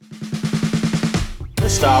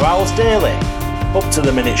Star Owls Daily, up to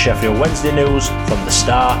the minute Sheffield Wednesday news from the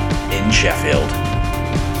Star in Sheffield.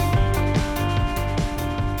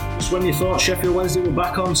 Just when you thought Sheffield Wednesday were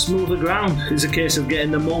back on smoother ground, it's a case of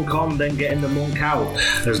getting the monk on, then getting the monk out,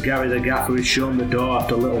 as Gary the Gaffer is shown the door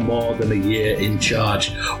after little more than a year in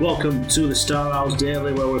charge. Welcome to the Star Owls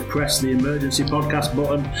Daily, where we've pressed the emergency podcast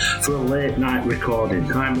button for a late night recording.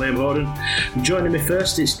 I'm Liam Bowden. Joining me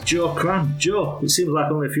first is Joe Cran. Joe, it seems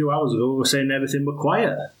like only a few hours ago we were saying everything but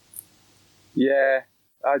quiet. Yeah,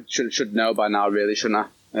 I should know by now, really, shouldn't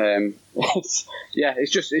I?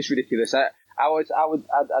 It's ridiculous. I'd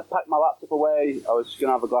packed my laptop away. I was going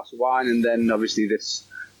to have a glass of wine, and then obviously this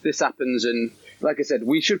happens. And like I said,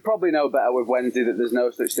 we should probably know better with Wednesday that there's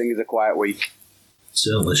no such thing as a quiet week.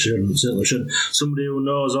 Certainly shouldn't. Somebody who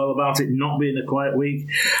knows all about it not being a quiet week,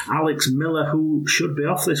 Alex Miller, who should be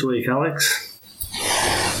off this week. Alex?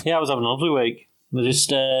 Yeah, I was having a lovely week. We just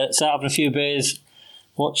sat having a few beers,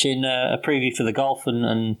 watching a preview for the golf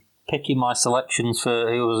and picking my selections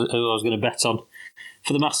for who I was going to bet on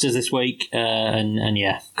for the Masters this week. And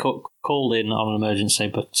called in on an emergency,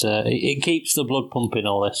 but it keeps the blood pumping,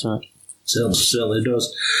 all this, doesn't it? Certainly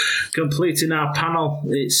does. Completing our panel,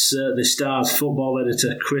 it's the Star's football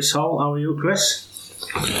editor, Chris Hall. How are you, Chris?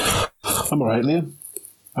 I'm all right, Liam.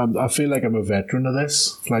 I feel like I'm a veteran of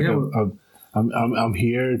this. Like I'm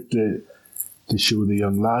here to show the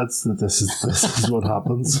young lads that this is what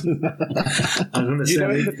happens.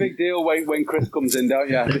 It's a big deal when Chris comes in, don't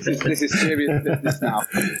you? This is serious business now.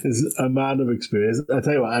 It's a man of experience. I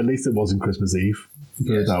tell you what, at least it wasn't Christmas Eve.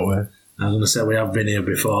 Put it that way. I was going to say we have been here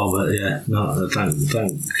before, but yeah, no, thank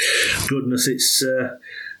goodness it's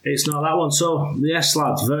not that one. So yes,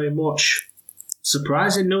 lads, very much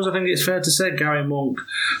surprising news. I think it's fair to say Gary Monk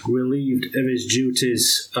relieved of his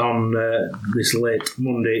duties on this late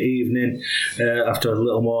Monday evening after a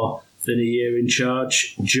little more than a year in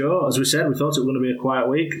charge. Joe, as we said, we thought it was going to be a quiet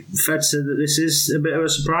week. Fair to say that this is a bit of a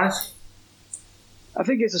surprise? I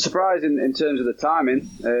think it's a surprise in terms of the timing.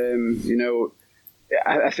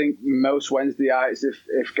 I think most Wednesdayites,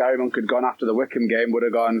 if Gary Monk had gone after the Wycombe game, would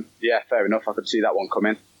have gone, yeah, fair enough, I could see that one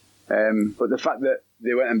coming. But the fact that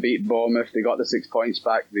they went and beat Bournemouth, they got the 6 points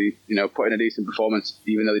back, they put in a decent performance,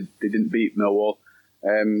 even though they didn't beat Millwall.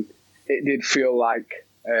 It did feel like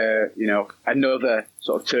another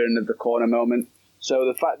sort of turn of the corner moment. So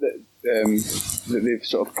the fact that they've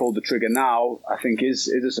sort of pulled the trigger now, I think is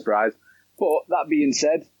a surprise. But that being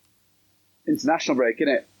said, international break,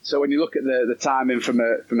 innit? So when you look at the timing from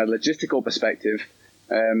a logistical perspective,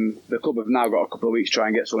 the club have now got a couple of weeks to try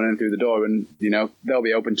and get someone in through the door, and they'll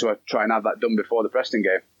be open to try and have that done before the Preston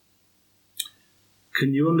game.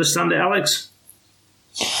 Can you understand it, Alex?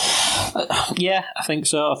 Yeah, I think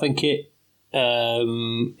so. I think it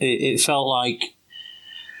felt like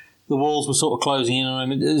the walls were sort of closing in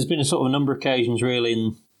on him. There's been a sort of a number of occasions, really,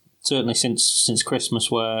 and certainly since Christmas,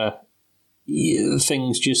 where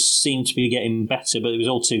things just seemed to be getting better, but it was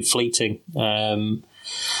all too fleeting.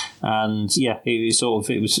 And yeah, it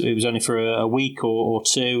was only for a week or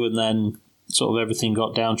two, and then sort of everything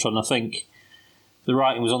got downtrodden. I think the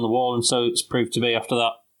writing was on the wall, and so it's proved to be after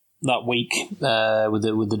that week with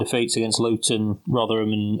the defeats against Luton,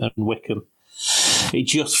 Rotherham, and Wycombe. It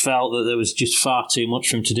just felt that there was just far too much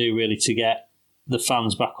for him to do, really, to get the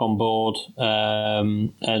fans back on board.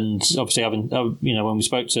 And obviously, when we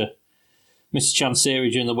spoke to Mr.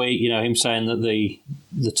 Chansiri during the week, him saying that the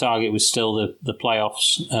target was still the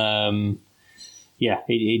playoffs.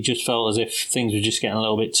 It just felt as if things were just getting a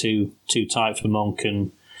little bit too tight for Monk.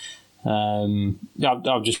 And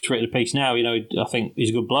I've just written a piece now. I think he's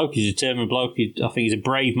a good bloke. He's a determined bloke. I think he's a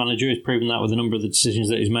brave manager. He's proven that with a number of the decisions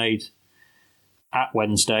that he's made at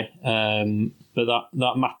Wednesday. But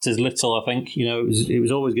that matters little, I think. It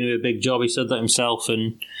was always going to be a big job. He said that himself,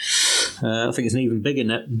 and I think it's an even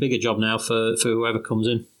bigger job now for whoever comes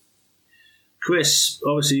in. Chris,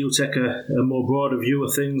 obviously you take a more broader view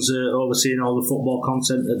of things, overseeing all the football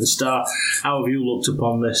content at the Star. How have you looked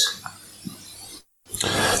upon this?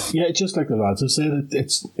 Yeah, just like the lads have said,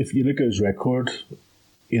 it's if you look at his record,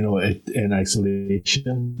 in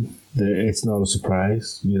isolation, it's not a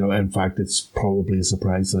surprise. In fact, it's probably a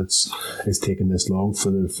surprise that it's taken this long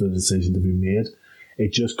for the decision to be made.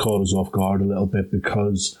 It just caught us off guard a little bit,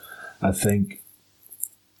 because I think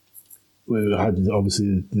we had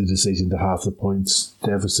obviously the decision to halve the points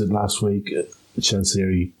deficit last week.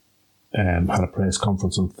 Chansiri had a press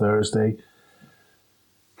conference on Thursday.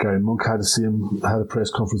 Gary Monk had a press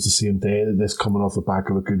conference the same day. This coming off the back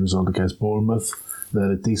of a good result against Bournemouth. They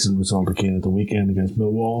had a decent result again at the weekend against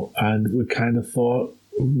Millwall, and we kind of thought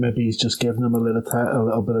maybe he's just giving them a little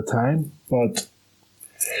bit of time. But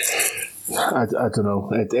I don't know.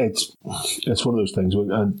 It's one of those things,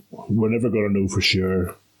 and we're never going to know for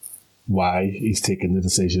sure why he's taken the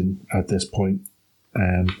decision at this point,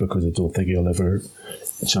 because I don't think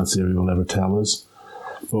Chansiri will ever tell us.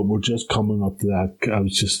 But we're just coming up to that.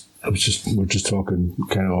 We're just talking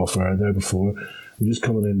kind of off air there before. We're just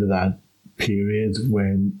coming into that period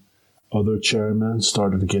when other chairmen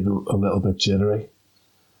started to get a little bit jittery,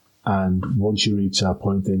 and once you reach that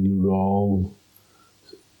point, then you're all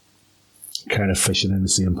kind of fishing in the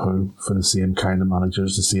same pool for the same kind of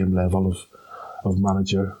managers, the same level of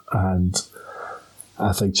manager. And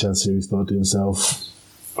I think Chansiri's thought to himself,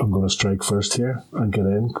 I'm going to strike first here and get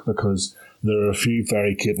in, because there are a few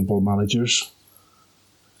very capable managers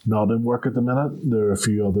not in work at the minute. There are a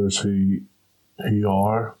few others who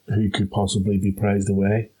could possibly be prized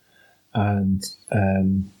away, and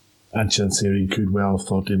Chansiri could well have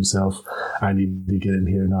thought to himself, I need to get in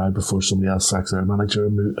here now before somebody else sacks their manager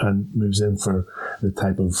and moves in for the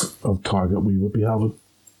type of target we would be having.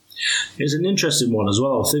 It's an interesting one as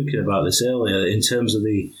well. I was thinking about this earlier in terms of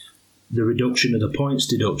the reduction of the points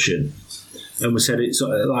deduction. And we said it's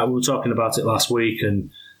like we were talking about it last week and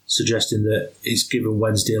suggesting that it's given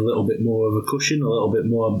Wednesday a little bit more of a cushion, a little bit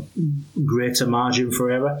more greater margin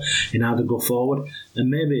for error in how to go forward. And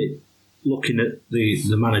maybe looking at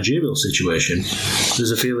the managerial situation,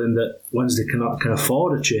 there's a feeling that Wednesday can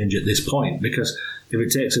afford a change at this point, because if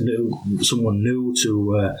it takes someone new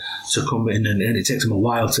to come in and it takes them a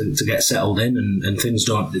while to get settled in and things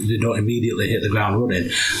don't immediately hit the ground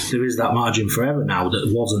running, there is that margin for error now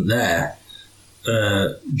that wasn't there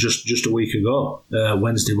just a week ago.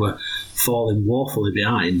 Wednesday were falling woefully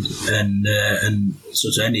behind, and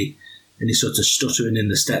sort of any sort of stuttering in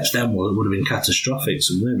the steps then would have been catastrophic.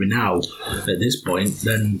 So maybe now, at this point,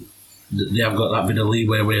 then they have got that bit of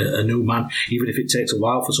leeway with a new man. Even if it takes a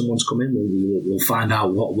while for someone to come in, we'll find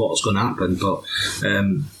out what's going to happen. But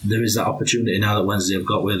there is that opportunity now that Wednesday have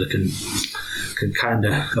got where they can kind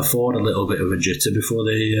of afford a little bit of a jitter before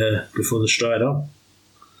they stride on.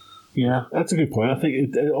 Yeah, that's a good point. I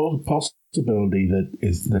think all the possibility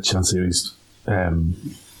that Chansiri's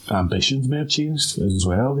ambitions may have changed as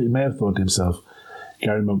well. He may have thought to himself,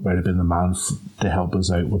 Gary Monk might have been the man to help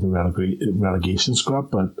us out with the relegation scrap,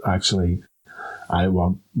 but actually I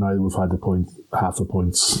want, now that we've had half the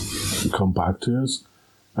points come back to us,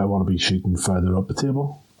 I want to be shooting further up the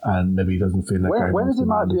table, and maybe he doesn't feel like Gary Monk's the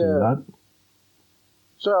man to do that.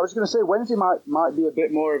 So I was going to say, Wednesday might be a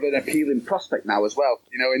bit more of an appealing prospect now as well.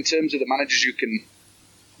 You know, in terms of the managers you can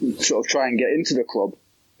sort of try and get into the club.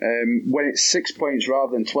 When it's 6 points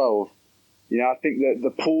rather than 12, you know, I think that the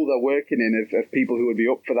pool they're working in of people who would be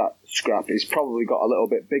up for that scrap is probably got a little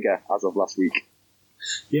bit bigger as of last week.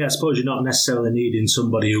 Yeah, I suppose you're not necessarily needing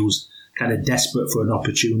somebody who's kind of desperate for an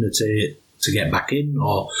opportunity to get back in,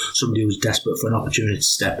 or somebody who's desperate for an opportunity to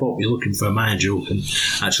step up. You're looking for a manager who can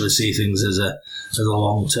actually see things as a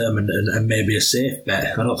long term and maybe a safe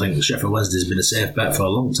bet. I don't think Sheffield Wednesday's been a safe bet for a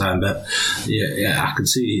long time, but yeah, I can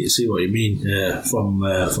see what you mean from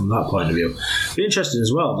that point of view. Be interesting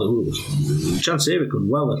as well that Chansiri could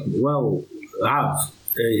well have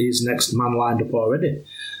his next man lined up already.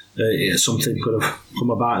 Something could have come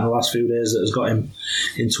about in the last few days that has got him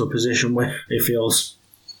into a position where he feels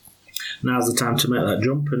now's the time to make that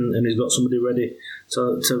jump, and he's got somebody ready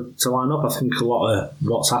to line up. I think a lot of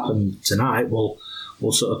what's happened tonight will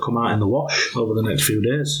sort of come out in the wash over the next few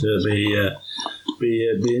days. It'll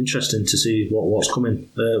be interesting to see what's coming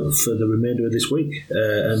for the remainder of this week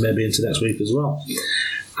and maybe into next week as well.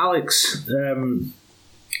 Alex,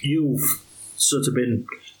 you've sort of been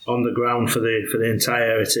on the ground for the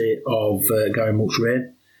entirety of Gary Monk's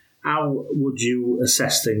reign. How would you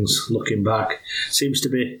assess things looking back? Seems to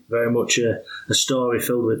be very much a story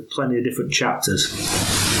filled with plenty of different chapters.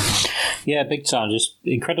 Yeah, big time. Just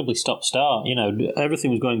incredibly stop-start. You know,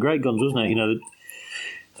 everything was going great guns, wasn't it? You know,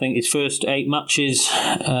 I think his first 8 matches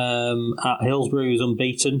at Hillsborough he was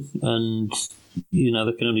unbeaten, and you know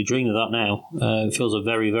they can only dream of that now. It feels a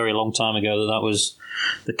very, very long time ago that was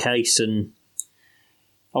the case, and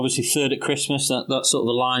obviously third at Christmas. That's sort of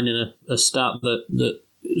a line in a stat that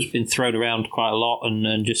has been thrown around quite a lot,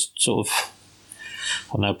 and just sort of,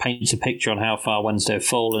 I don't know, paints a picture on how far Wednesday have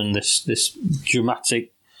fallen. This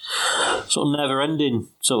dramatic, sort of never-ending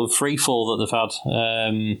sort of free fall that they've had.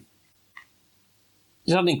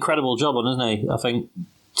 He's had an incredible job on, hasn't he? I think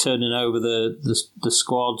turning over the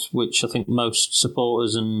squad, which I think most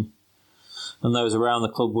supporters and those around the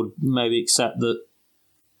club would maybe accept that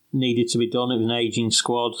needed to be done. It was an ageing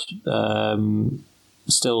squad,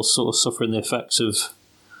 still sort of suffering the effects of,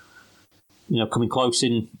 you know, coming close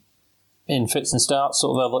in fits and starts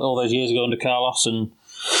sort of all those years ago under Carlos, and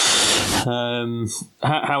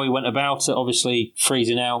How he went about it, obviously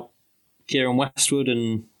freezing out Kieran Westwood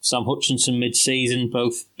and Sam Hutchinson mid-season,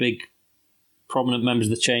 both big prominent members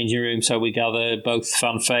of the changing room, so we gather, both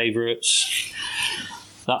fan favourites.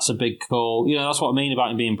 That's a big call. That's what I mean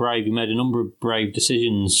about him being brave. He made a number of brave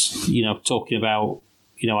decisions, talking about,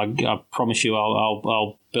 I promise you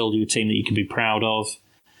I'll build you a team that you can be proud of.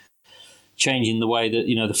 Changing the way that,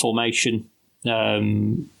 the formation,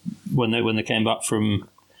 when they came back from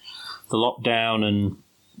the lockdown, and,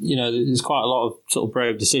 there's quite a lot of sort of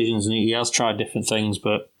brave decisions, and he has tried different things,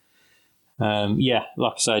 but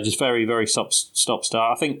like I say, just very, very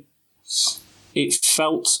stop-start. I think it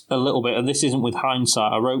felt a little bit, and this isn't with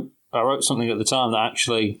hindsight. I wrote something at the time that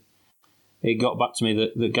actually it got back to me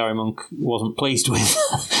that Gary Monk wasn't pleased with.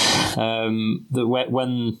 That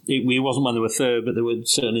when it wasn't when they were third, but they were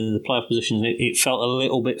certainly in the playoff positions. It felt a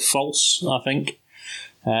little bit false, I think,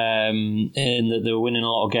 in that they were winning a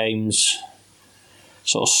lot of games,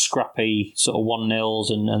 sort of scrappy, sort of 1-0s,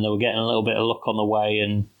 and they were getting a little bit of luck on the way.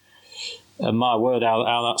 And my word,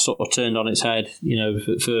 how that sort of turned on its head.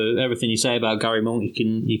 For everything you say about Gary Monk,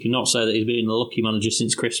 you cannot say that he's been a lucky manager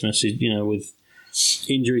since Christmas. With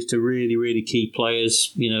injuries to really, really key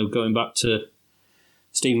players. Going back to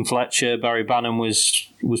Stephen Fletcher, Barry Bannon was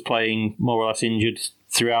playing more or less injured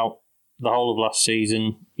throughout the whole of last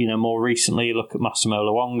season. More recently, you look at Massimo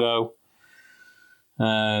Luongo.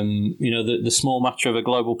 The small matter of a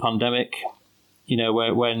global pandemic.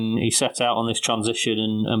 When he set out on this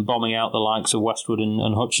transition and bombing out the likes of Westwood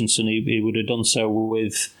and Hutchinson, he would have done so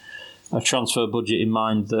with a transfer budget in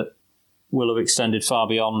mind that will have extended far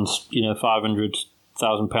beyond,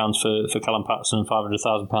 £500,000 for Callum Paterson and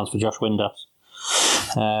 £500,000 for Josh Windass.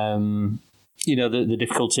 The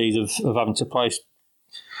difficulties of having to play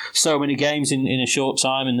so many games in a short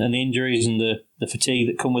time, and the injuries and the fatigue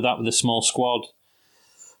that come with that with a small squad.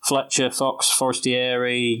 Fletcher, Fox,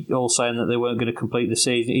 Forestieri, all saying that they weren't going to complete the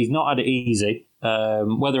season. He's not had it easy.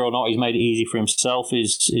 Whether or not he's made it easy for himself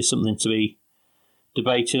is something to be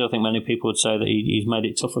debated. I think many people would say that he's made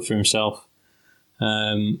it tougher for himself.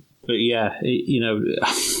 But yeah,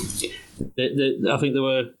 I think there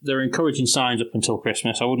were encouraging signs up until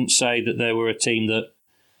Christmas. I wouldn't say that they were a team that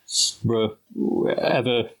were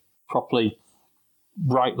ever properly,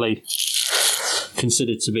 rightly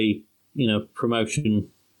considered to be, promotion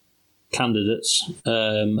candidates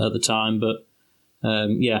at the time, but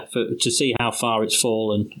to see how far it's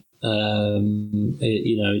fallen,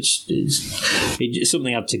 it's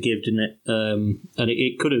something had to give, didn't it? And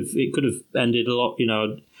it could have ended a lot.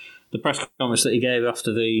 The press conference that he gave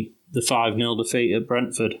after the 5-0 defeat at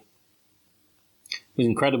Brentford was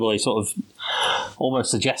incredible. He sort of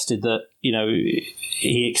almost suggested that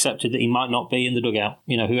he accepted that he might not be in the dugout.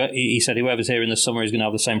 He said whoever's here in the summer is going to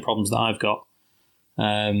have the same problems that I've got.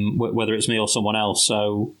 Whether it's me or someone else.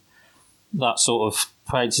 So that sort of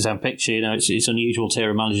paints its own picture. It's unusual to hear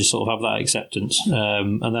a manager sort of have that acceptance.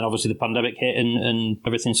 And then obviously the pandemic hit and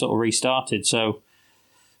everything sort of restarted. So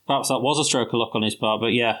perhaps that was a stroke of luck on his part.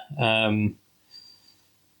 But yeah,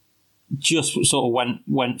 just sort of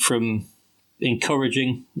went from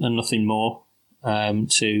encouraging and nothing more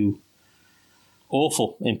to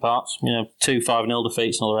awful in parts. 2 5-0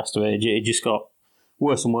 defeats and all the rest of it. It just got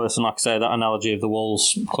worse and worse, and like I say, that analogy of the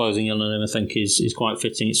Wolves closing in on him, I think, is quite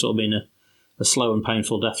fitting. It's sort of been a slow and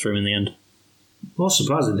painful death for him in the end. Most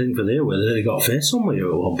surprising thing for there, whether they got face on with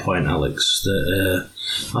you at one point, Alex. That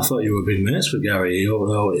I thought you were big mates with Gary.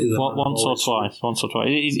 Once or twice.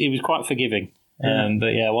 He was quite forgiving. Yeah. But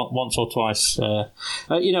yeah, once or twice.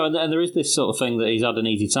 And there is this sort of thing that he's had an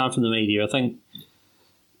easy time from the media. I think,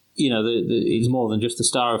 he's more than just a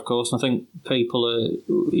star, of course. And I think people are,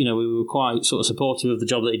 we were quite sort of supportive of the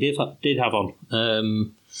job that he did have on.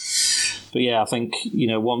 But yeah, I think,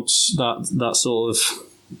 once that sort of,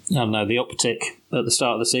 the uptick at the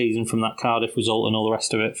start of the season from that Cardiff result and all the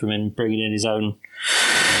rest of it, from him bringing in his own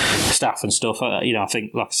staff and stuff, I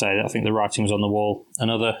think, like I say, I think the writing was on the wall.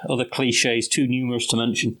 And other cliches, too numerous to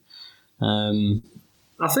mention. I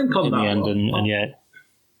think on in that the end, and yeah,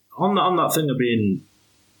 on that thing of being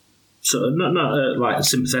sort of not like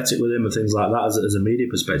sympathetic with him and things like that as a media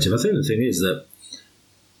perspective, I think the thing is that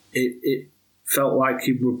it felt like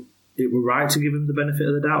it were right to give him the benefit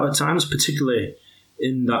of the doubt at times, particularly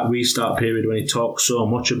in that restart period when he talked so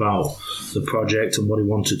much about the project and what he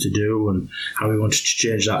wanted to do and how he wanted to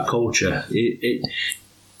change that culture.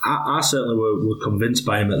 I certainly were convinced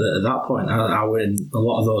by him at that point. I were in a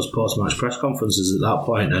lot of those post-match press conferences at that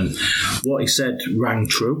point, and what he said rang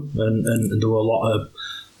true, and there were a lot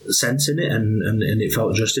sense in it, and it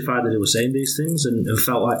felt justified that he was saying these things, and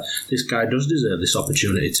felt like this guy does deserve this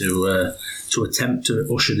opportunity to attempt to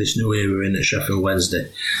usher this new era in at Sheffield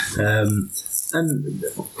Wednesday. And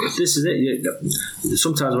this is it.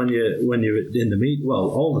 Sometimes when you're in the media, well,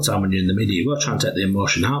 all the time when you're in the media, you've got to try and take the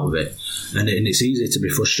emotion out of it, and it's easy to be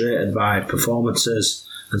frustrated by performances,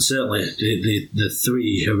 and certainly the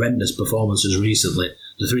three horrendous performances recently,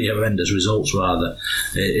 the three horrendous results rather.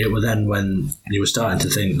 It was then when you were starting to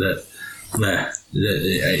think that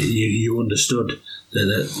you understood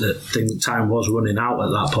that time was running out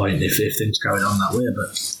at that point if things carried on that way.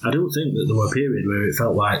 But I do think that there were a period where it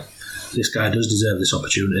felt like this guy does deserve this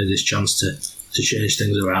opportunity, this chance to change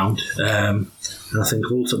things around. And I think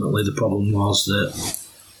ultimately the problem was that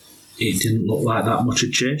it didn't look like that much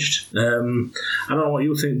had changed. I don't know what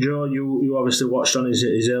you think, Joe. You obviously watched on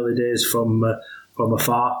his early days from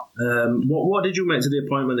afar. What did you make to the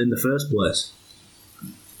appointment in the first place?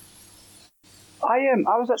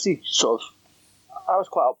 I was actually I was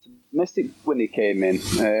quite optimistic when he came in.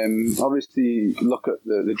 Obviously, look at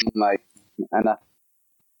the like, and I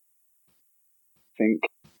think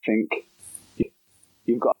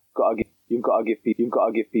you've got to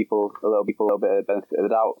give people a little bit of benefit of the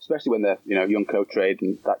doubt, especially when they're young co-trade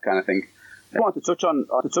and that kind of thing. I wanted to touch on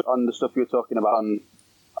the stuff you were talking about on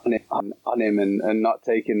him and not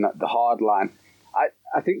taking the hard line.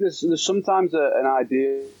 I think there's sometimes an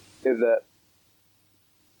idea that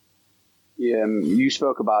you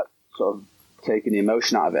spoke about sort of taking the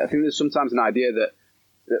emotion out of it. I think there's sometimes an idea that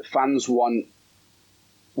fans want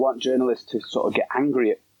journalists to sort of get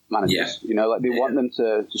angry at managers. Yeah. Like they want them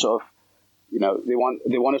to sort of, they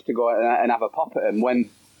want us to go and have a pop at them. When,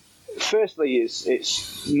 firstly,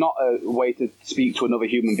 it's not a way to speak to another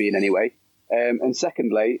human being anyway, and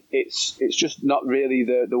secondly, it's just not really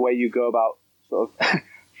the way you go about sort of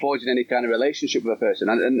forging any kind of relationship with a person.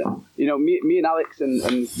 And me and Alex and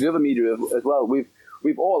the other media as well,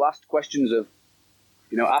 we've all asked questions of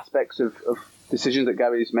aspects of decisions that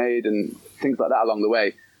Gary's made and things like that along the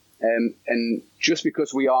way. And just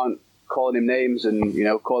because we aren't calling him names and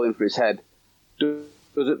calling for his head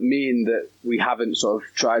doesn't mean that we haven't sort of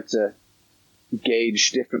tried to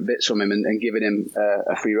gauge different bits from him and giving him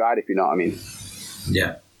a free ride, if you know what I mean.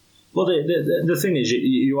 Yeah. Well, the thing is,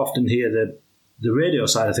 you often hear the radio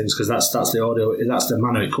side of things because that's the audio, that's the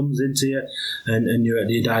manner it comes into you, and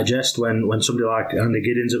you digest when somebody like Andy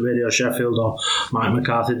Giddins at Radio Sheffield or Mike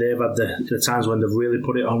McCarthy, they've had the times when they've really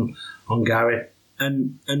put it on Gary,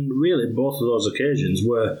 and really both of those occasions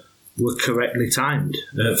were correctly timed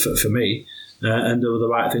for me. And they were the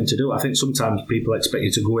right thing to do. I think sometimes people expect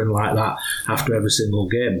you to go in like that after every single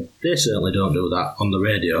game. They certainly don't do that on the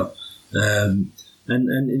radio. And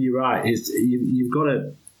you're right. You've got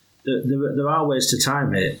to. There are ways to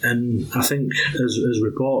time it, and I think as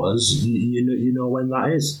reporters, you know when that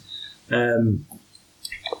is.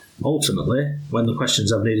 Ultimately, when the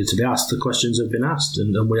questions have needed to be asked, the questions have been asked,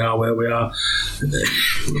 and we are where we are.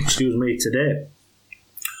 Excuse me, today,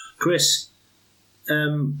 Chris.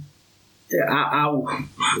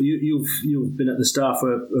 You've been at the Star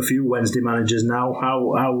for a few Wednesday managers now.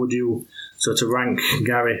 How would you sort of rank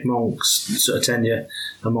Gary Monk's sort of tenure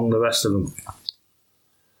among the rest of them?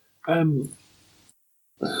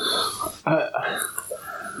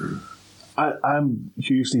 I'm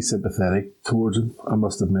hugely sympathetic towards him, I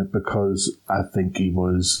must admit, because I think he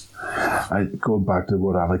was, going back to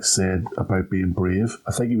what Alex said about being brave,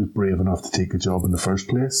 I think he was brave enough to take a job in the first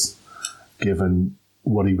place, given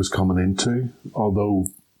what he was coming into. Although,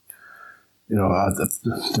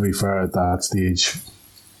 to be fair, at that stage,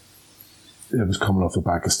 it was coming off the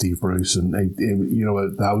back of Steve Bruce, and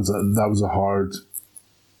that was a hard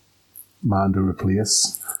man to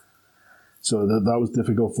replace. So that was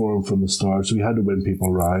difficult for him from the start. So he had to win people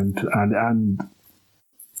around, and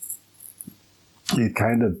he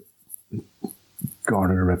kind of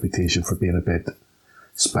garnered a reputation for being a bit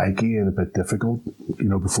spiky and a bit difficult,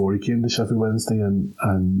 before he came to Sheffield Wednesday, and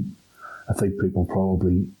I think people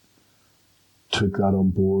probably took that on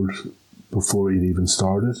board before he'd even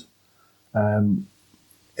started.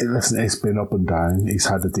 Listen, it's been up and down. He's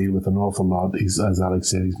had to deal with an awful lot. As Alex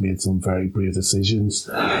said, he's made some very brave decisions.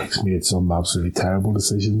 He's made some absolutely terrible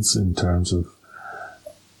decisions in terms of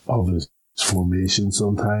his formation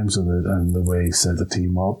sometimes, and the way he set the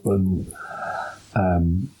team up,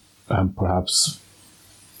 and perhaps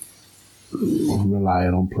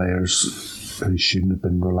relying on players who shouldn't have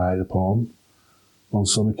been relied upon on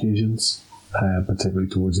some occasions, particularly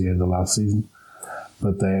towards the end of last season.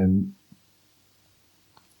 But then,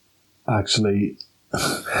 actually,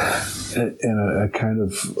 in a kind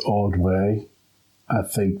of odd way, I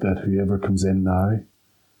think that whoever comes in now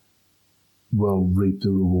will reap the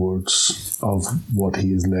rewards of what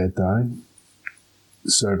he has laid down,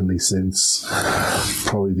 certainly since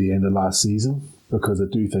probably the end of last season, because I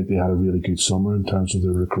do think they had a really good summer in terms of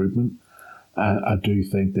their recruitment. I do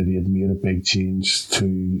think that he had made a big change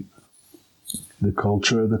to the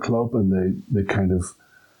culture of the club and the kind of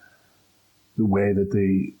the way that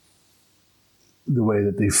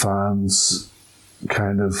the fans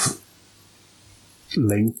kind of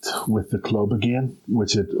linked with the club again,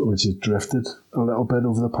 which had drifted a little bit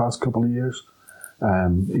over the past couple of years.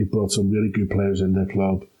 He brought some really good players into the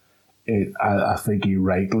club. I think he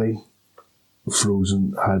rightly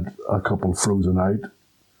had a couple frozen out,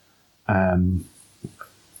 and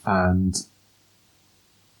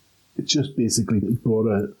it just basically brought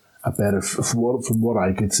a better, from what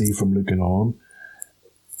I could see from looking on,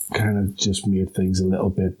 kind of just made things a little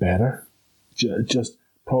bit better, just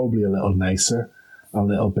probably a little nicer. A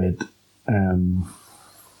little bit. There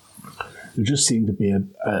just seemed to be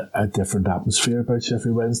a different atmosphere about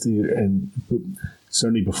Sheffield Wednesday, and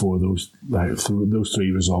certainly before those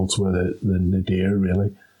three results were the nadir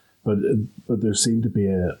really, but there seemed to be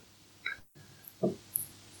an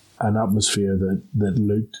atmosphere that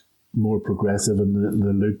looked more progressive, and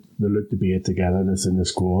there looked to be a togetherness in the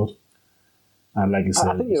squad. And like I said,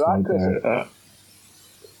 I think you're right, Chris.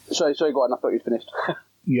 Sorry, go on. I thought you'd finished.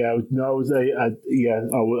 Yeah, no, I was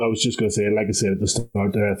just going to say, like I said at the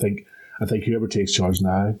start there, I think whoever takes charge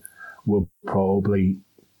now will probably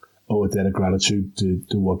owe a debt of gratitude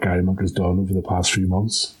to what Gary Monk has done over the past few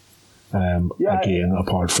months.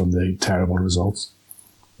 Apart from the terrible results.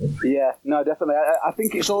 Yeah, no, definitely. I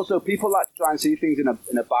think it's also, people like to try and see things in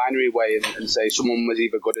a binary way and say someone was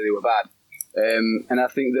either good or they were bad. And I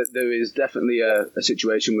think that there is definitely a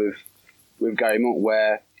situation with Gary Monk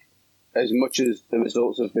where, as much as the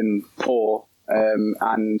results have been poor,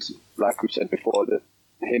 and like we said before, that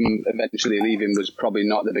him eventually leaving was probably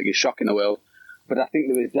not the biggest shock in the world, but I think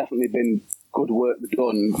there has definitely been good work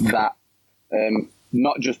done that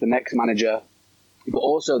not just the next manager, but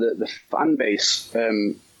also the fan base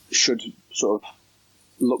should sort of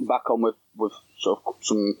look back on with sort of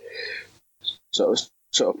some sort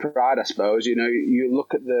of pride, I suppose. You know, you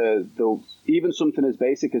look at the even something as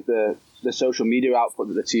basic as the social media output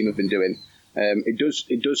that the team have been doing.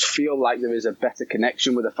 It does feel like there is a better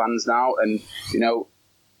connection with the fans now, and you know,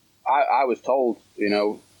 I was told, you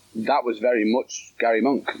know, that was very much Gary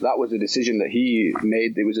Monk. That was a decision that he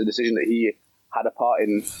made. It was a decision that he had a part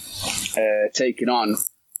in taking on.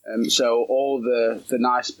 So all the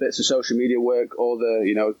nice bits of social media work, all the,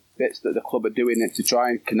 you know, bits that the club are doing to try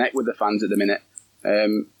and connect with the fans at the minute,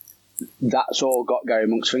 that's all got Gary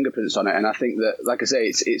Monk's fingerprints on it. And I think that, like I say,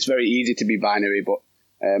 it's very easy to be binary, but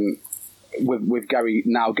with Gary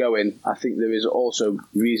now going, I think there is also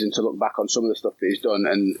reason to look back on some of the stuff that he's done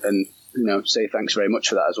and you know, say thanks very much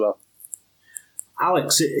for that as well.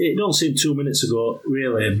 Alex, it don't seem 2 minutes ago,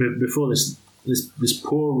 really, before this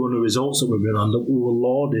poor run of results that we've been on, that we were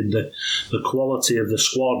lauding the quality of the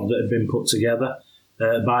squad that had been put together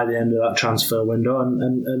by the end of that transfer window,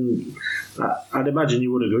 and I'd imagine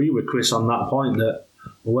you would agree with Chris on that point, that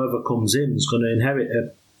whoever comes in is going to inherit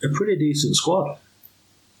a pretty decent squad.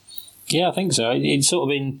 Yeah, I think so. It's sort of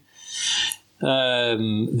been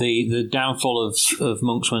the downfall of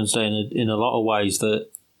Monk's Wednesday in a lot of ways, that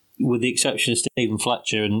with the exception of Stephen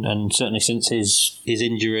Fletcher, and certainly since his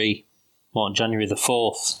injury on January the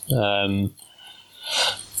 4th,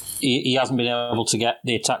 he hasn't been able to get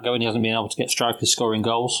the attack going. He hasn't been able to get strikers scoring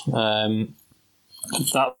goals.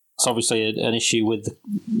 That's obviously an issue with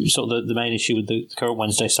the main issue with the current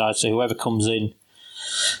Wednesday side. So whoever comes in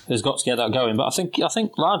has got to get that going. But I think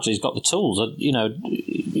largely he's got the tools. You know,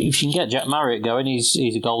 if you can get Jack Marriott going, he's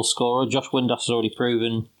a goal scorer. Josh Windass has already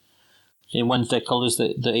proven in Wednesday colours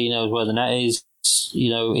that he knows where the net is.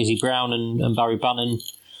 You know, Izzy Brown and Barry Bannon.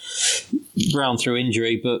 Brown through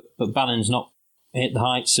injury, but Bannon's not hit the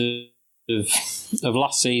heights of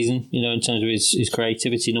last season, you know, in terms of his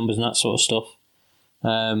creativity numbers and that sort of stuff.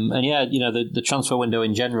 And yeah, you know, the transfer window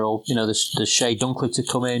in general, you know, there's Shea Dunkley to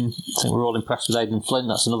come in. I think we're all impressed with Aidan Flint.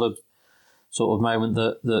 That's another sort of moment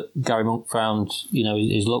that Gary Monk found, you know,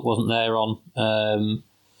 his luck wasn't there on.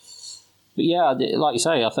 But yeah, like you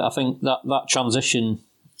say, I think that transition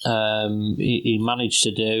he managed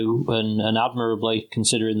to do, and admirably,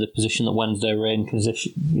 considering the position that Wednesday were in,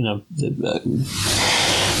 you know,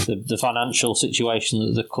 the financial situation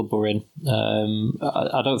that the club were in.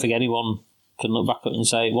 I don't think anyone can look back at it and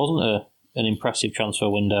say it wasn't an impressive transfer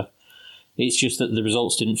window. It's just that the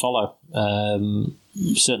results didn't follow,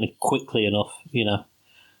 certainly quickly enough, you know.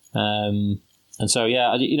 And so,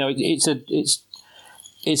 yeah, you know, it's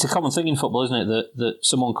it's a common thing in football, isn't it, that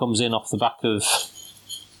someone comes in off the back of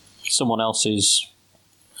someone else's,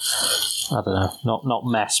 I don't know, not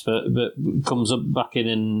mess, but comes up back in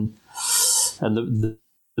and the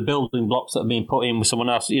building blocks that have been put in with someone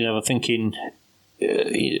else. You know, I'm thinking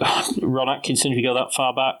Ron Atkinson, if you go that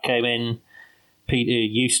far back, came in. Peter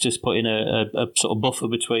Eustace put in a sort of buffer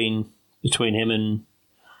between him and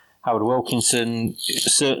Howard Wilkinson.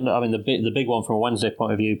 I mean, the big one from a Wednesday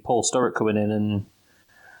point of view, Paul Sturrock coming in and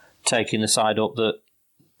taking the side up that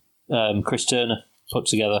Chris Turner put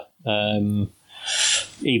together.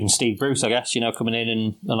 Even Steve Bruce, I guess, coming in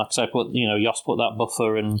and like I said, Jos put that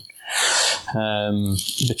buffer and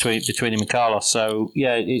between him and Carlos. So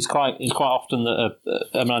yeah, it's quite often that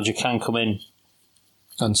a manager can come in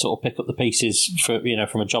and sort of pick up the pieces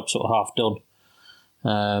from a job sort of half done.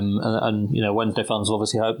 And Wednesday fans will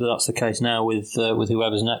obviously hope that that's the case now with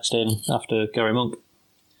whoever's next in after Gary Monk.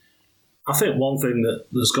 I think one thing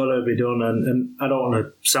that's got to be done, and I don't want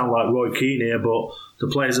to sound like Roy Keane here, but the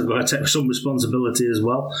players have got to take some responsibility as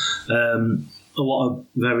well. A lot of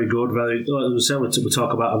very good, like we said, we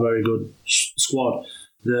talk about a very good squad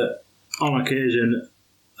that on occasion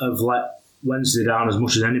have let Wednesday down as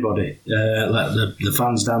much as anybody. Let the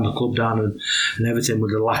fans down, the club down, and everything,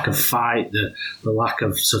 with the lack of fight, the lack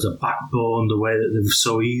of sort of backbone, the way that they've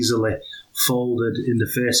so easily folded in the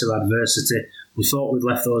face of adversity. We thought we'd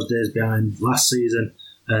left those days behind last season,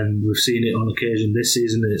 and we've seen it on occasion this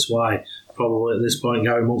season, and it's why probably at this point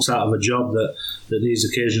Gary Monk's out of a job that these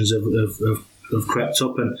occasions have crept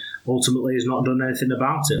up, and ultimately he's not done anything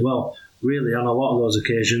about it. Well, really, on a lot of those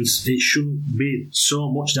occasions, it shouldn't be so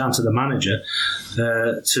much down to the manager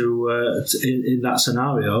in that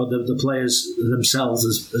scenario. The players themselves,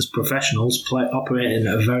 as professionals, operating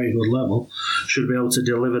at a very good level, should be able to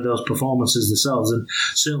deliver those performances themselves, and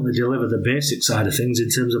certainly deliver the basic side of things in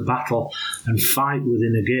terms of battle and fight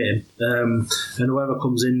within a game. And whoever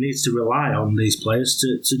comes in needs to rely on these players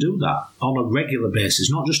to do that on a regular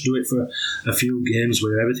basis, not just do it for a few games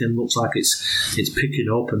where everything looks like it's picking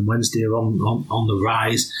up and Wednesday are on the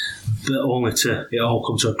rise, but only to it all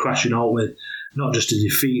come to a crashing halt with not just a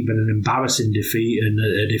defeat, but an embarrassing defeat, and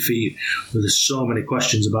a defeat with so many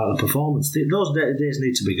questions about the performance. Those days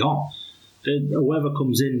need to be gone. Whoever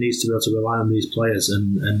comes in needs to be able to rely on these players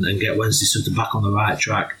and get Wednesday sort of back on the right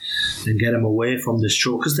track and get them away from this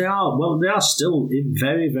trouble, because they are still in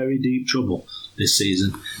very, very deep trouble this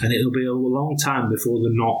season, and it'll be a long time before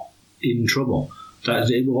they're not in trouble.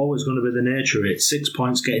 That it will always going to be the nature of it. 6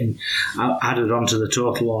 points getting added onto the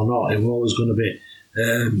total or not, it will always going to be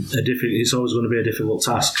it's always going to be a difficult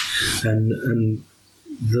task, and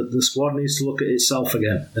the squad needs to look at itself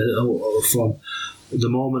again from the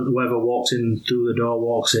moment whoever walks in through the door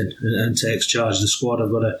walks in and takes charge. The squad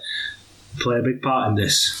have got to play a big part in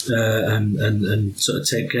this and sort of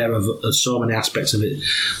take care of so many aspects of it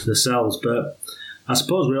themselves. But I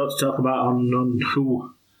suppose we ought to talk about on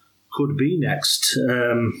who could be next.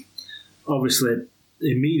 Obviously,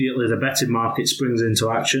 immediately the betting market springs into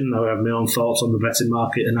action. I have my own thoughts on the betting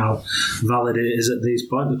market and how valid it is at these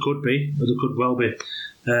points. There could well be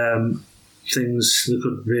things. There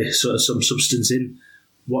could be sort of some substance in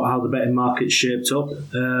how the betting market's shaped up.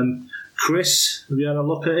 Chris, have you had a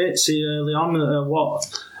look at it? See early on what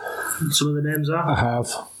some of the names are? I have.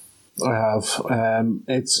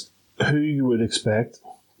 It's who you would expect,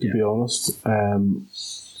 to be honest.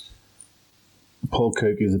 Paul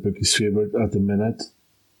Cook is the bookie's favourite at the minute.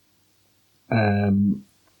 I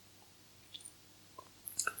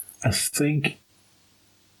think,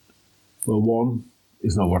 well, one,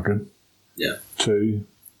 he's not working. Yeah. Two,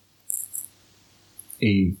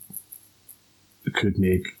 he could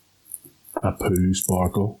make a poo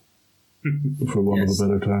sparkle, for want of a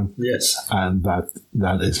better term. Yes. And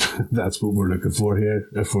that's what we're looking for here,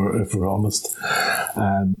 if we're honest.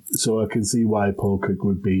 So I can see why Paul Cook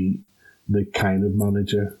would be the kind of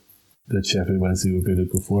manager that Sheffield Wednesday would be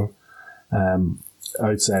looking for.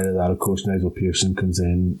 Outside of that, of course, Nigel Pearson comes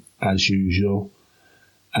in as usual.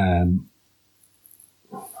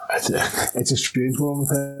 It's a strange one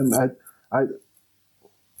with him. I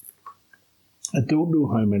don't know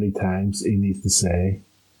how many times he needs to say,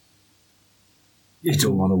 I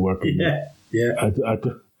don't want to work. I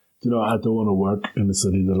don't want to work in the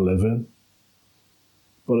city that I live in.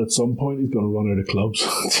 But at some point, he's going to run out of clubs.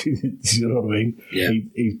 Do you know what I mean? Yeah.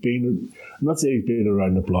 He's been, I'm not saying he's been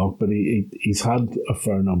around the block, but he's had a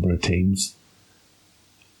fair number of teams.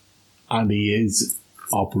 And he is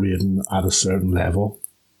operating at a certain level.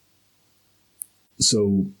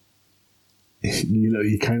 So,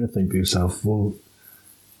 you kind of think to yourself, well,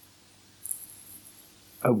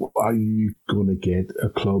 are you going to get a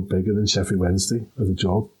club bigger than Sheffield Wednesday as a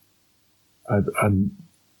job? And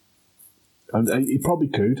you probably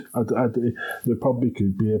could. There probably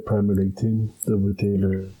could be a Premier League team that would take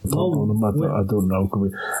a punt on them. I don't know.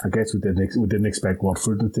 I guess we didn't expect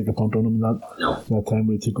Watford to take a punt on them that time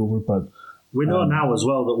we took over. But we know now as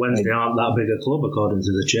well that Wednesday aren't that big a club according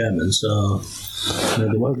to the chairman. So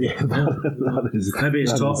maybe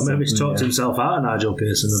he's talked himself out of Nigel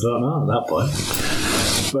Pearson. I don't know at that point.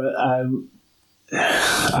 But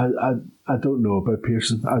I don't know about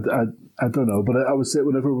Pearson. I don't know, but I would say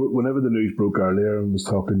whenever the news broke earlier and was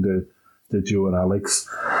talking to Joe and Alex,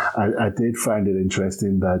 I did find it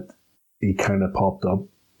interesting that he kind of popped up.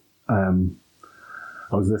 I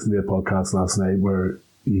was listening to a podcast last night where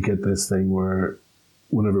you get this thing where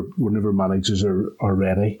whenever managers are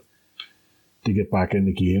ready to get back in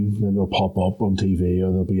the game, then they'll pop up on TV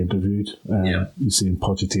or they'll be interviewed. You've seen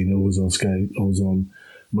Pochettino was on Sky, was on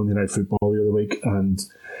Monday Night Football the other week, and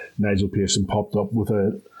Nigel Pearson popped up with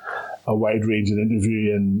a wide-ranging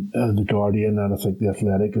interview in The Guardian and I think The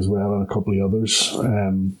Athletic as well and a couple of others.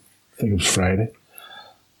 I think it was Friday.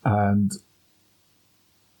 And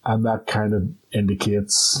that kind of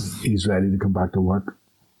indicates he's ready to come back to work.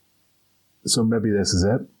 So maybe this is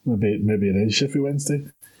it. Maybe it is Sheffield Wednesday.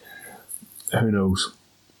 Who knows?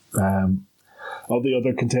 All the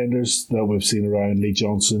other contenders that we've seen around, Lee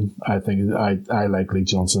Johnson, I think I like Lee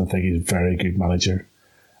Johnson. I think he's a very good manager.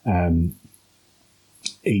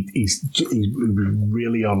 He's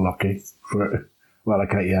really unlucky for. Well, I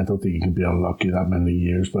don't think he can be unlucky that many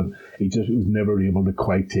years, but he just was never able to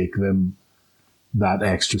quite take them that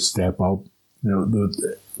extra step up.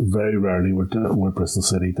 Very rarely were Bristol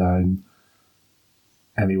City down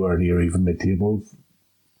anywhere near even mid-table.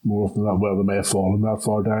 More often than that, well, they may have fallen that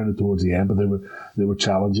far down towards the end, but they were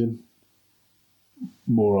challenging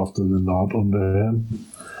more often than not under him.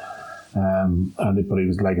 But he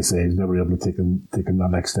was, like I say, he's never able to take that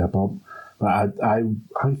next step up. But I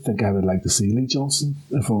think I would like to see Lee Johnson,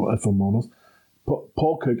 if I'm honest.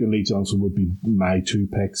 Paul Cook and Lee Johnson would be my two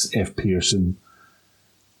picks if Pearson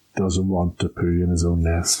doesn't want to poo in his own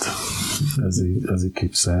nest, as he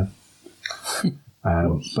keeps saying.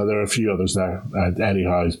 But there are a few others there. Eddie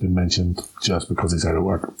Howe's been mentioned just because he's out of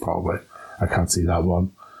work, probably. I can't see that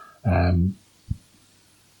one.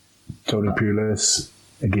 Tony Pulis,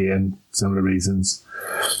 again, similar reasons.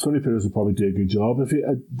 Tony Pulis would probably do a good job.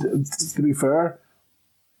 To be fair,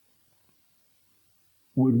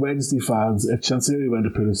 would Wednesday fans, if Chancery went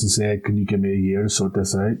to Pulis and said, "Can you give me a year to sort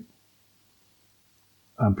this out?"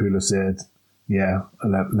 and Pulis said, "Yeah,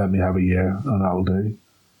 let me have a year and that'll do,"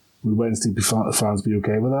 would Wednesday fans be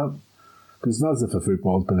okay with that? Because it's not as if the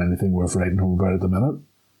football's been anything worth writing home about at the minute.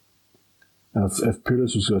 And if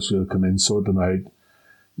Pulis was just going to come in, sort them out,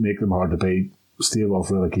 make them hard to beat, stave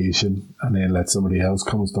off relegation, and then let somebody else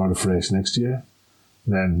come and start afresh next year,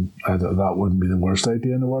 then that wouldn't be the worst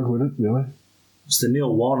idea in the world, would it, really? It's the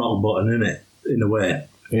Neil Warnock button, isn't it, in a way?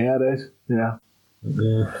 Yeah, it is, yeah.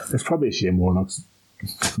 It's probably a shame Warnock's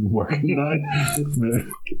working now.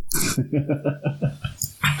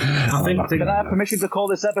 Can I have permission to call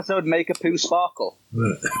this episode Make a Poo Sparkle?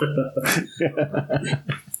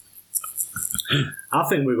 I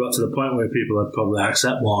think we've got to the point where people would probably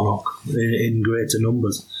accept Warnock in greater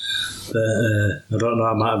numbers. I don't know,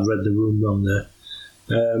 I might have read the room wrong there.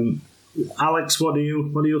 Alex, what do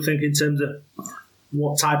you think in terms of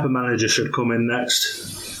what type of manager should come in next?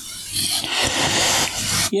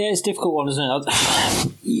 Yeah, it's a difficult one, isn't it?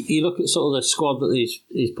 You look at sort of the squad that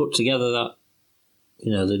he's put together, that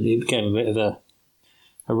it became a bit of a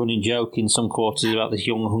running joke in some quarters about this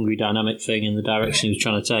young, hungry, dynamic thing and the direction he was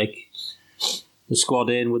trying to take the squad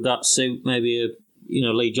in. Would that suit maybe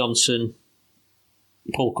Lee Johnson?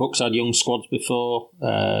 Paul Cook's had young squads before.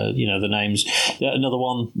 The names. Another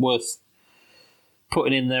one worth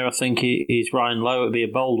putting in there, I think, is Ryan Lowe. It'd be a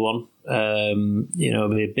bold one.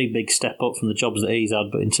 It'd be a big step up from the jobs that he's had.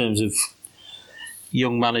 But in terms of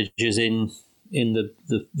young managers in the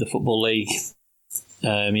Football League,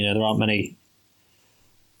 there aren't many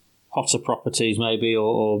hotter properties maybe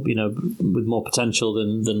or with more potential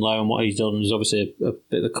than Lowe and what he's done. He's obviously a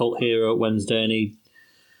bit of a cult hero at Wednesday, and he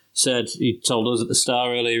told us at the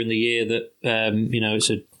Star earlier in the year that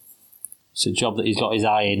it's a job that he's got his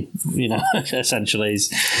eye in, essentially.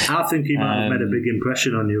 I think he might have made a big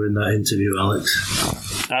impression on you in that interview, Alex.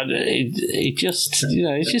 He just,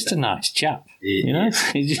 he's just a nice chap.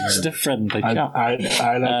 He's just a friendly chap. I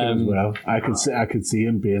like him as well. I could see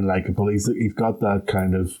him being likeable. He's got that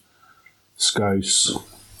kind of Scouse,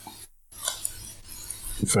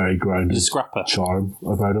 very grounded scrapper charm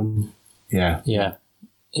about him. Yeah.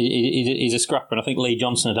 he's a scrapper, and I think Lee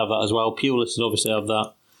Johnson would have that as well. Pulis would obviously have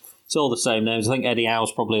that. It's all the same names. I think Eddie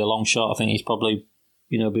Howe's probably a long shot. I think he's probably,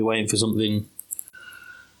 be waiting for something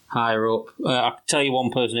higher up. I can tell you one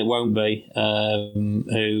person it won't be,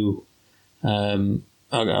 who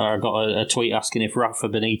I got a tweet asking if Rafa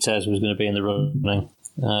Benitez was going to be in the running.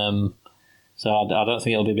 So I don't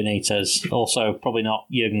think it'll be Benitez. Also, probably not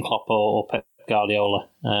Jurgen Klopp or Pep Guardiola.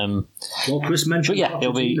 Well, Chris mentioned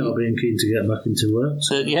he'll be being keen to get back into work.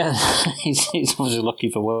 So. He's obviously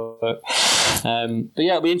looking for work. But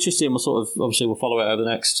yeah, it'll be interesting. We'll follow it over the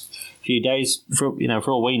next few days.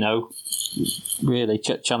 For all we know, really,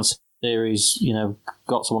 chance series,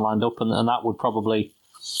 got someone lined up, and that would probably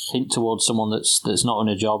hint towards someone that's not in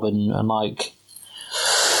a job, and like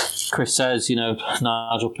Chris says,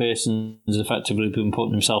 Nigel Pearson has effectively been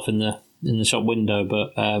putting himself in the shop window,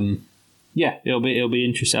 but it'll be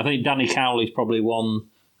interesting. I think Danny Cowley's probably one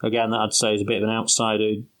again that I'd say is a bit of an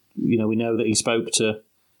outsider. We know that he spoke to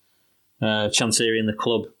Chansiri in the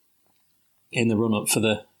club in the run up for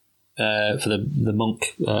the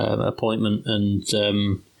Monk appointment, and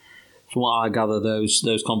from what I gather,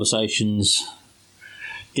 those conversations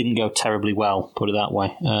didn't go terribly well, put it that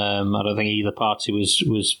way. I don't think either party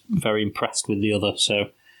was very impressed with the other. So,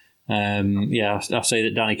 I say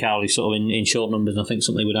that Danny Cowley's sort of in short numbers, and I think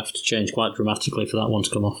something would have to change quite dramatically for that one to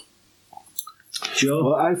come off. Joe?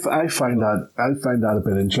 Well, I find that a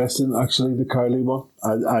bit interesting, actually, the Cowley one.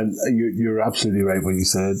 And you're absolutely right what you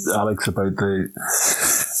said, Alex, about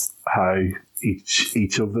how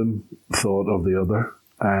each of them thought of the other.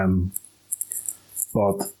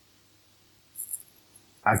 But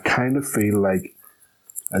I kind of feel like,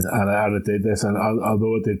 and I did this, and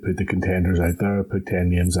although I did put the contenders out there, I put 10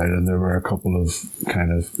 names out, and there were a couple of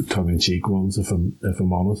kind of tongue-in-cheek ones, if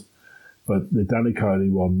I'm honest. But the Danny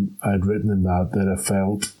Cowley one, I'd written in that I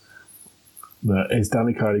felt that, is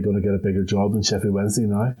Danny Cowley going to get a bigger job than Sheffield Wednesday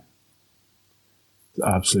now?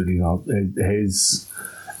 Absolutely not. His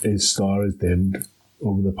star is dimmed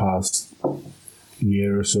over the past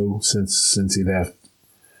year or so since he left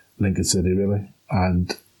Lincoln City, really.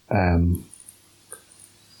 And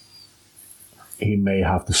he may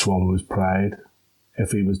have to swallow his pride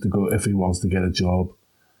if he wants to get a job,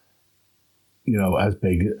 as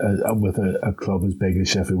big with a club as big as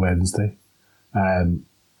Sheffield Wednesday. And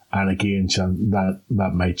again,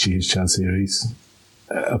 that might change Chansiri's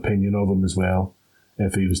opinion of him as well,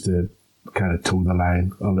 if he was to kind of toe the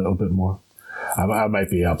line a little bit more. I might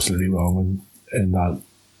be absolutely wrong in that,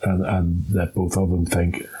 and that both of them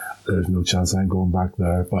think there's no chance I'm going back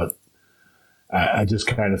there. But I just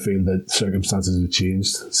kind of feel that circumstances have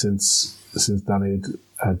changed since Danny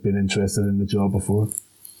had been interested in the job before.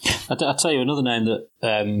 I'll tell you another name that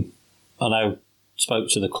I know spoke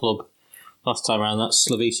to the club last time around. That's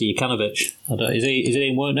Slavisa Jokanovic. Is he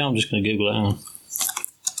in work now? I'm just going to Google it. Hang on.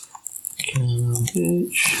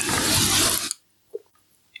 Jokanovic.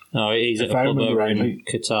 No, he's at a club over in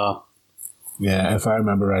Qatar. Yeah, if I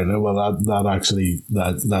remember rightly, well,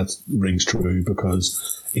 that rings true,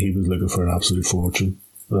 because he was looking for an absolute fortune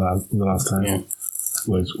the last time, yeah.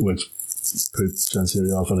 which put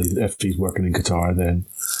Chansiri off. And if he's working in Qatar, then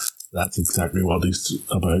that's exactly what he's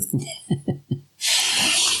about.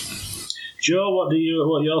 Joe, what are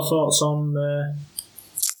your thoughts on the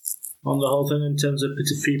whole thing in terms of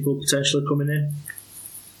people potentially coming in?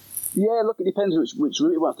 Yeah, look, it depends which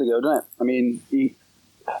route he wants to go, doesn't it? I mean,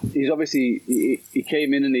 he's obviously he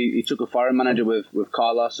came in and he took a foreign manager with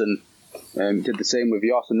Carlos, and did the same with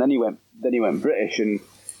Jos, and then he went British, and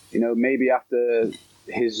maybe after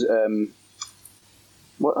his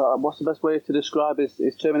what's the best way to describe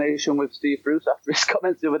his termination with Steve Bruce after his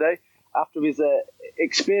comments the other day, after his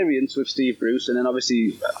experience with Steve Bruce, and then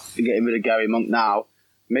obviously getting rid of Gary Monk now,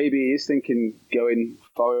 maybe he's thinking going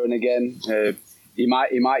foreign again. He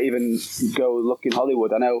might even go look in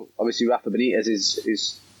Hollywood. I know obviously Rafa Benitez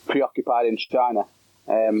is preoccupied in China,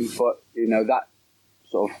 but that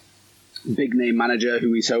sort of big name manager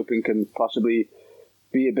who he's hoping can possibly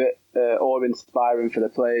be a bit awe-inspiring for the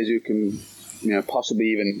players, who can possibly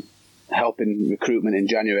even help in recruitment in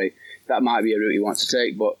January. That might be a route he wants to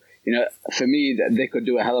take, but for me, they could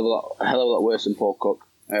do a hell of a lot worse than Paul Cook.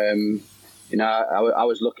 I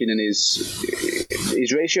was looking, and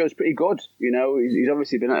his ratio is pretty good. He's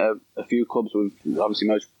obviously been at a few clubs, with obviously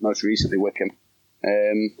most recently Wycombe,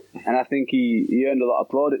 and I think he earned a lot of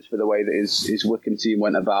plaudits for the way that his Wycombe team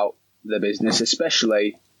went about the business,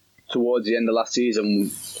 especially towards the end of last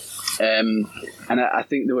season. And I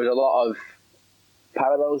think there was a lot of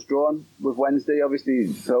parallels drawn with Wednesday. Obviously,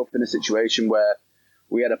 both in a situation where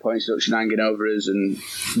we had a points deduction hanging over us, and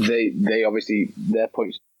they obviously their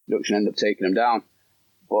points deduction ended up taking them down.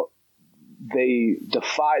 the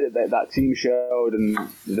fight that team showed, and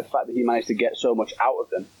the fact that he managed to get so much out of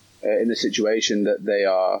them in the situation that they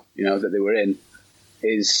are, that they were in,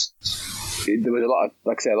 there was a lot of,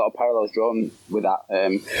 like I say, a lot of parallels drawn with that.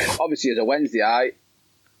 Obviously, as a Wednesday, I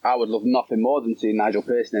would love nothing more than seeing Nigel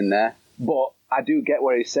Pearson in there, but I do get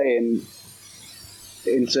what he's saying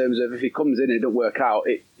in terms of if he comes in and it doesn't work out,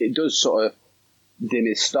 it does sort of dim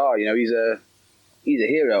his star. He's a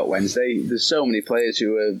hero at Wednesday. There's so many players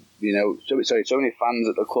who are, so many fans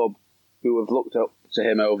at the club who have looked up to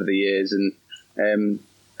him over the years, and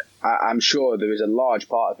I'm sure there is a large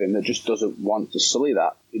part of him that just doesn't want to sully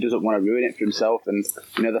that. He doesn't want to ruin it for himself, and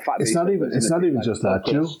the fact that it's not even just that,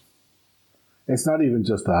 Joe. It's not even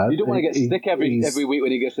just that. You don't want to get sick every week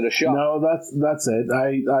when he goes to the shop. No, that's it.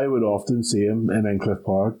 I would often see him in Encliffe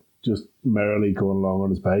Park just merrily going along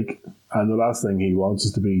on his bike, and the last thing he wants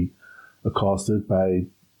is to be accosted by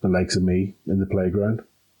the likes of me in the playground.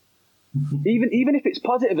 Even if it's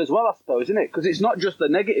positive as well, I suppose, isn't it? Because it's not just the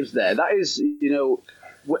negatives there. That is,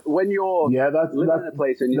 when you're living in a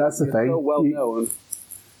place and you're so well known.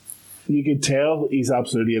 You can tell he's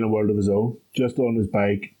absolutely in a world of his own, just on his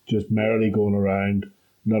bike, just merrily going around,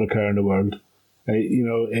 not a care in the world. I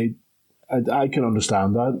can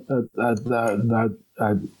understand that.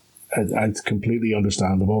 It's completely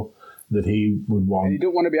understandable that he would want. And you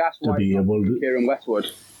don't want to be asked why be able to Kieran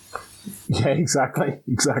Westwood. Yeah, exactly.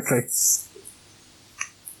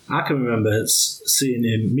 I can remember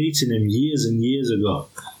meeting him years and years ago,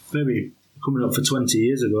 maybe coming up for 20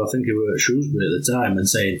 years ago. I think he was at Shrewsbury at the time, and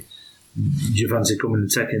saying, "Do you fancy coming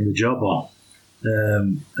and taking the job on?"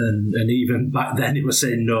 And even back then, he was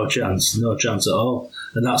saying no chance at all.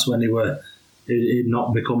 And that's when he'd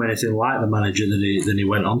not become anything like the manager that he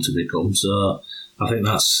went on to become. So I think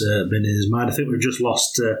that's been in his mind. I think we've just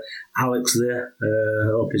lost Alex there.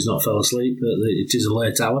 I hope he's not fell asleep, but it is a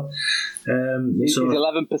late hour. His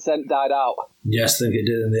 11% died out. Yes, I think it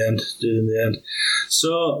did in the end.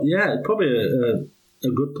 So, yeah, probably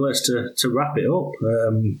a good place to wrap it up.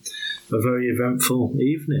 A very eventful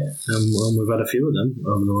evening. And we've had a few of them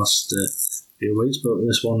over the last few weeks, but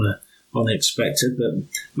this one unexpected. But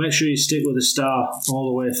make sure you stick with the Star all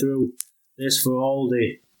the way through this for all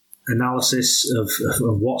the analysis of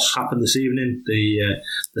what's happened this evening,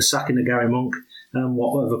 the sacking of Gary Monk, and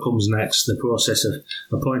whatever comes next, the process of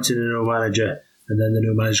appointing a new manager and then the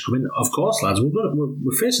new manager coming. Of course, lads,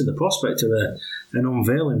 we're facing the prospect of an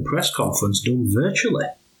unveiling press conference done virtually,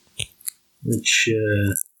 which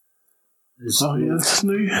will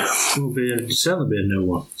certainly be a new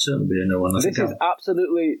one. This is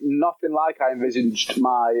absolutely nothing like I envisaged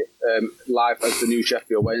my life as the new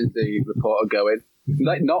Sheffield Wednesday reporter going.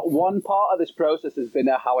 Like, not one part of this process has been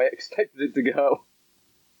how I expected it to go.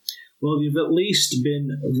 Well, you've at least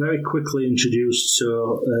been very quickly introduced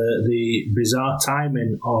to the bizarre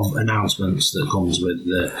timing of announcements that comes with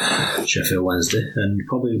Sheffield Wednesday, and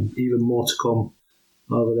probably even more to come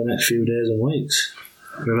over the next few days and weeks.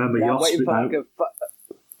 Remember, I was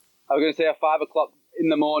going to say at 5 o'clock in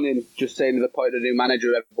the morning, just saying to the point of the new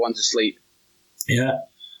manager, everyone's asleep. Yeah.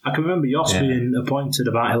 I can remember Yoss being appointed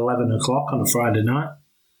about 11 o'clock on a Friday night.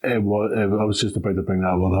 I was just about to bring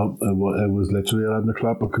that one up. It was literally 11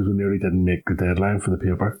 o'clock because we nearly didn't make the deadline for the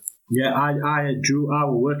paper. Yeah, I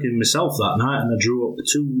was working myself that night, and I drew up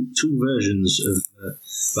two versions of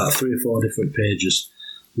about 3 or 4 different pages.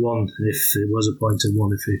 One if he was appointed,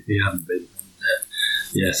 one if he hadn't been.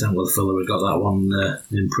 And, thank God the we got that one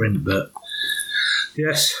in print. But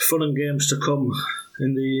yes, fun and games to come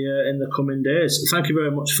in the coming days. Thank you very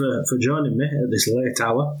much for joining me at this late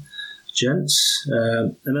hour, gents.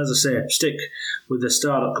 And as I say, stick with the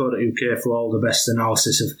Star.co.uk for all the best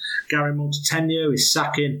analysis of Gary Monk's tenure, his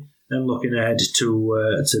sacking, and looking ahead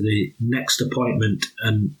to the next appointment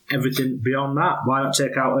and everything beyond that. Why not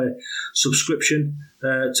take out a subscription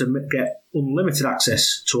to get unlimited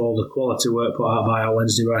access to all the quality work put out by our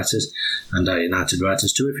Wednesday writers and our United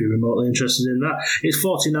writers too, if you're remotely interested in that. It's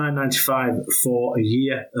 $49.95 for a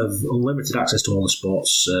year of unlimited access to all the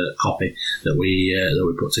sports copy that we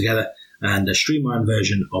put together, and a streamlined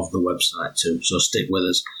version of the website too. So stick with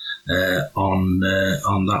us on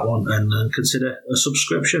that one and consider a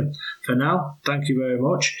subscription. For now, thank you very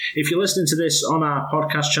much. If you're listening to this on our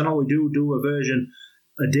podcast channel, we do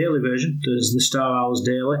a daily version. There's the Star Hours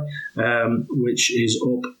Daily, which is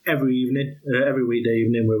up every evening, every weekday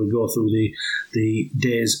evening, where we go through the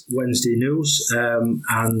day's Wednesday news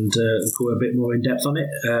and go a bit more in depth on it.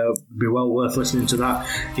 Be well worth listening to that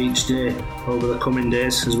each day over the coming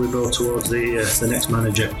days as we go towards the next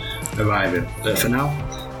manager arriving. But for now,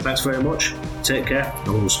 thanks very much. Take care,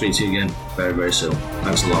 and we'll speak to you again very, very soon.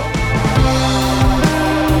 Thanks a lot.